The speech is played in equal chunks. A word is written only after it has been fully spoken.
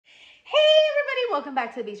welcome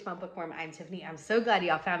back to the Beach Bum Bookworm. I'm Tiffany. I'm so glad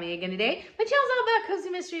y'all found me again today. My channel's all about cozy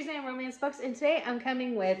mysteries and romance books, and today I'm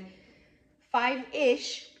coming with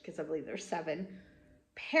 5-ish, because I believe there's 7,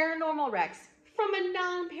 paranormal wrecks from a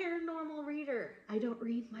non-paranormal reader. I don't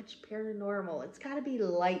read much paranormal. It's got to be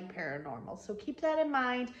light paranormal, so keep that in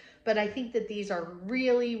mind. But I think that these are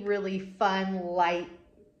really, really fun, light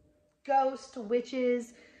ghost,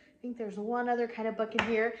 witches. I think there's one other kind of book in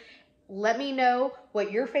here. Let me know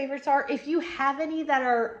what your favorites are. If you have any that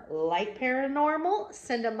are light paranormal,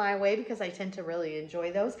 send them my way because I tend to really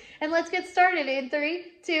enjoy those. And let's get started in 3,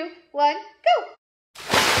 2, 1, go!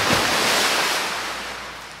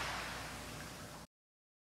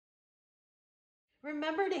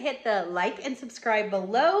 Remember to hit the like and subscribe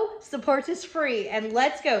below. Support is free, and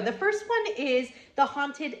let's go. The first one is the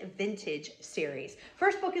Haunted Vintage series.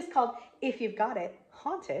 First book is called If You've Got It,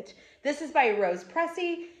 Haunt It. This is by Rose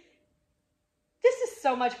Pressey. This is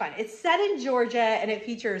so much fun. It's set in Georgia and it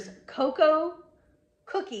features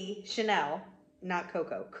Cookie Chanel, not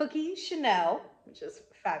Coco, Cookie Chanel, which is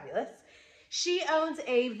fabulous. She owns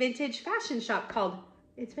a vintage fashion shop called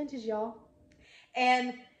It's Vintage, y'all.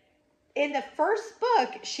 And in the first book,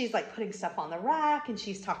 she's like putting stuff on the rack and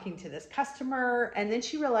she's talking to this customer. And then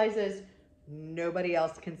she realizes nobody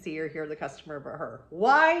else can see or hear the customer but her.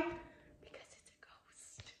 Why?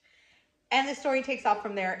 And the story takes off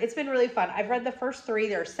from there. It's been really fun. I've read the first 3.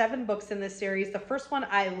 There are 7 books in this series. The first one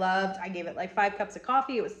I loved. I gave it like 5 cups of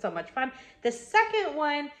coffee. It was so much fun. The second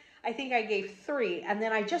one, I think I gave 3. And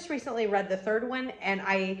then I just recently read the third one and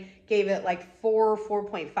I gave it like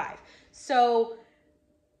 4.5. So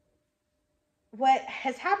what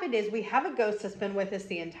has happened is we have a ghost that's been with us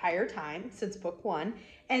the entire time since book 1.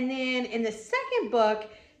 And then in the second book,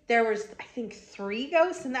 there was, I think, 3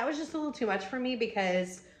 ghosts. And that was just a little too much for me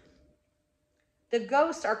because the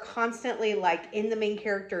ghosts are constantly like in the main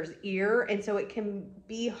character's ear. And so it can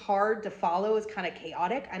be hard to follow. It's kind of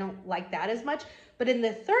chaotic. I don't like that as much. But in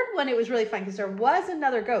the third one, it was really fun because there was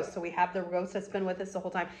another ghost. So we have the ghost that's been with us the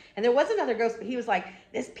whole time. And there was another ghost, but he was like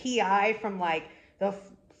this PI from like the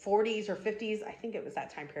 40s or 50s. I think it was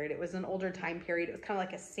that time period. It was an older time period. It was kind of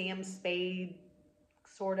like a Sam Spade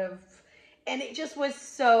sort of. And it just was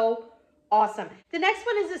so awesome. The next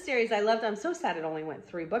one is a series I loved. I'm so sad it only went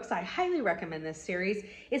 3 books. I highly recommend this series.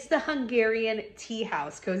 It's the Hungarian Tea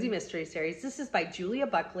House Cozy Mystery series. This is by Julia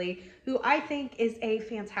Buckley, who I think is a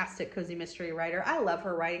fantastic cozy mystery writer. I love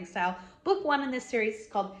her writing style. Book 1 in this series is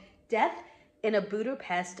called Death in a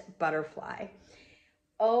Budapest Butterfly.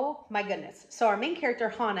 Oh my goodness. So our main character,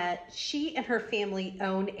 Hannah, she and her family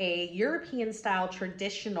own a European-style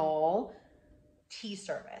traditional tea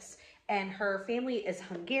service. And her family is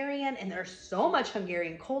Hungarian, and there's so much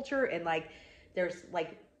Hungarian culture, and like there's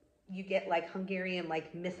like you get like Hungarian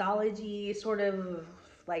like mythology, sort of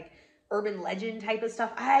like urban legend type of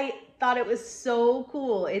stuff. I thought it was so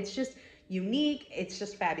cool. It's just unique. It's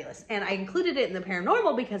just fabulous. And I included it in the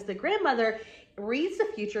paranormal because the grandmother reads the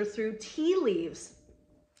future through tea leaves.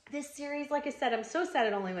 This series, like I said, I'm so sad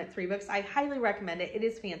it only went 3 books. I highly recommend it. It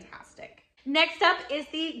is fantastic. Next up is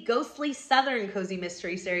the Ghostly Southern Cozy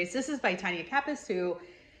Mystery series. This is by Tanya Kappas, who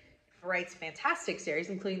writes fantastic series,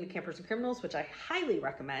 including The Campers and Criminals, which I highly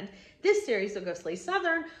recommend. This series, The Ghostly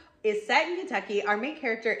Southern, is set in Kentucky. Our main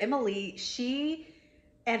character, Emily, she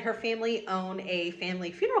and her family own a family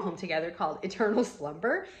funeral home together called Eternal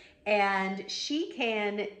Slumber, and she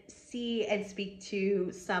can see and speak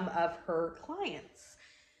to some of her clients.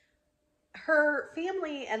 Her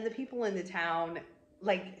family and the people in the town,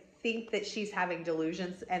 like, think that she's having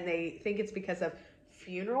delusions, and they think it's because of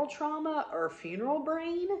funeral trauma or funeral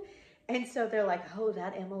brain. And so they're like, oh,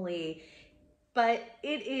 that Emily. But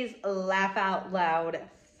it is laugh out loud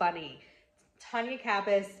funny. Tanya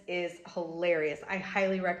Kappas is hilarious. I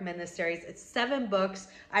highly recommend this series. It's 7 books.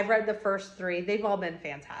 I've read the first 3. They've all been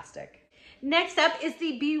fantastic. Next up is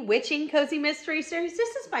the Bewitching Cozy Mystery series.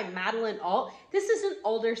 This is by Madeline Alt. This is an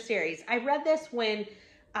older series. I read this when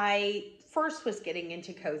I first was getting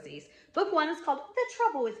into cozies. Book 1 is called The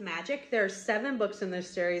Trouble with Magic. There's 7 books in this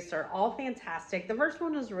series. They're all fantastic. The first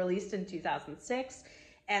one was released in 2006,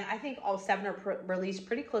 and I think all 7 are released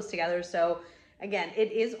pretty close together. So again,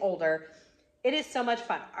 it is older. It is so much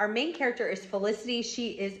fun. Our main character is Felicity.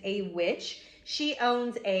 She is a witch. She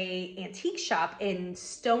owns a antique shop in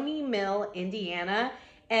Stony Mill, Indiana,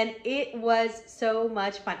 and it was so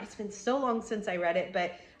much fun. It's been so long since I read it,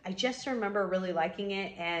 but I just remember really liking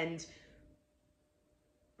it and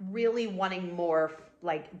really wanting more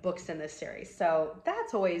like books in this series. So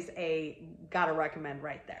that's always a gotta recommend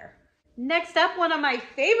right there. Next up, one of my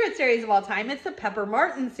favorite series of all time, it's the Pepper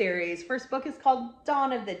Martin series. First book is called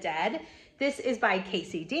Dawn of the Dead. This is by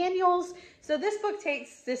Casey Daniels. So this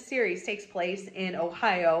series takes place in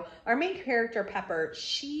Ohio. Our main character, Pepper,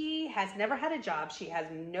 she has never had a job. She has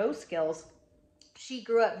no skills. She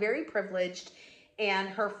grew up very privileged, and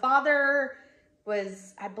her father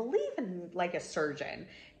was, I believe, like a surgeon.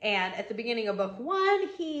 And at the beginning of book 1,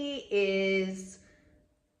 he is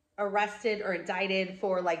arrested or indicted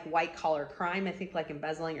for like white collar crime, I think like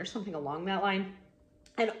embezzling or something along that line.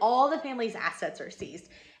 And all the family's assets are seized.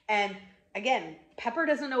 And again, Pepper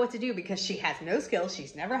doesn't know what to do because she has no skills.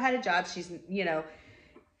 She's never had a job. She's,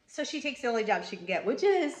 so she takes the only job she can get, which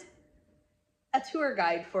is a tour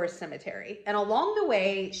guide for a cemetery. And along the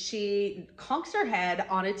way, she conks her head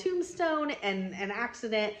on a tombstone and an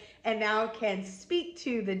accident, and now can speak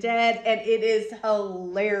to the dead. And it is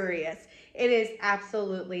hilarious. It is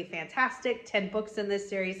absolutely fantastic. 10 books in this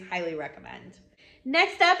series, highly recommend.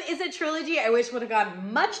 Next up is a trilogy I wish would have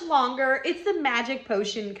gone much longer. It's the Magic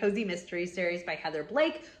Potion Cozy Mystery series by Heather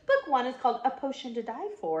Blake. Book 1 is called A Potion to Die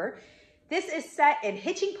For. This is set in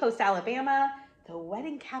Hitching Post, Alabama, the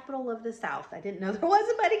wedding capital of the South. I didn't know there was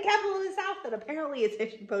a wedding capital of the South, but apparently it's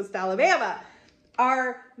Hitching Post, Alabama.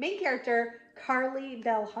 Our main character, Carly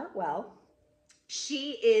Bell Hartwell,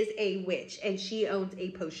 she is a witch and she owns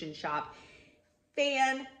a potion shop.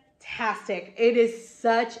 Fantastic. It is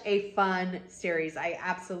such a fun series. I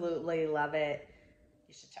absolutely love it.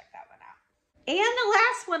 You should check that one out. And the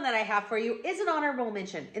last one that I have for you is an honorable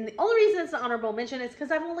mention. And the only reason it's an honorable mention is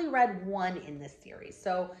because I've only read 1 in this series.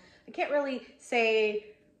 So I can't really say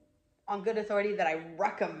on good authority that I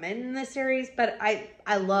recommend this series, but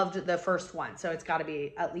I loved the first one, so it's got to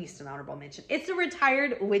be at least an honorable mention. It's the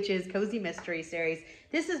Retired Witches Cozy Mystery series.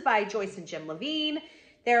 This is by Joyce and Jim Levine.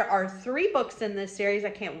 There are 3 books in this series.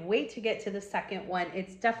 I can't wait to get to the second one.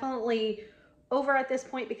 It's definitely over at this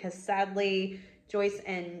point because sadly, Joyce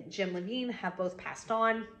and Jim Levine have both passed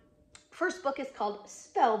on. First book is called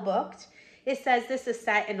Spellbooked. It says this is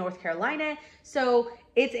set in North Carolina. So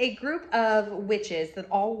it's a group of witches that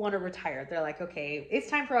all want to retire. They're like, okay, it's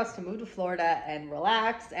time for us to move to Florida and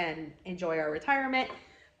relax and enjoy our retirement.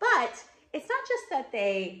 But it's not just that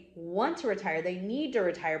they want to retire, they need to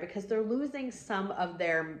retire because they're losing some of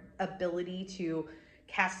their ability to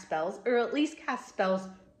cast spells, or at least cast spells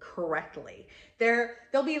correctly.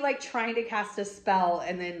 They'll be like trying to cast a spell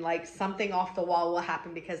and then like something off the wall will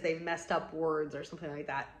happen because they've messed up words or something like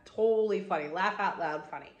that. Totally funny, laugh out loud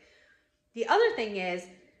funny. The other thing is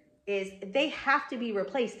they have to be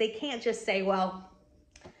replaced. They can't just say, well,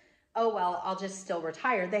 oh, well, I'll just still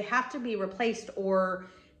retire. They have to be replaced or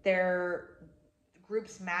their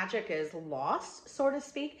group's magic is lost, so to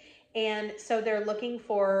speak. And so they're looking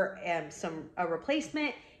for a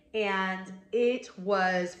replacement, and it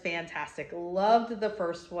was fantastic. Loved the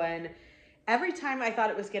first one. Every time I thought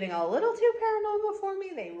it was getting a little too paranormal for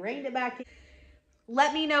me, they reined it back.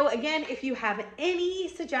 Let me know again if you have any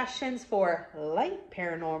suggestions for light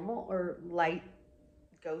paranormal or light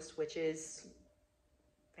ghost, witches,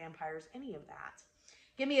 vampires, any of that.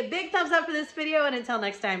 Give me a big thumbs up for this video, and until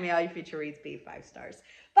next time, may all your future reads be 5 stars.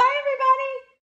 Bye, everybody!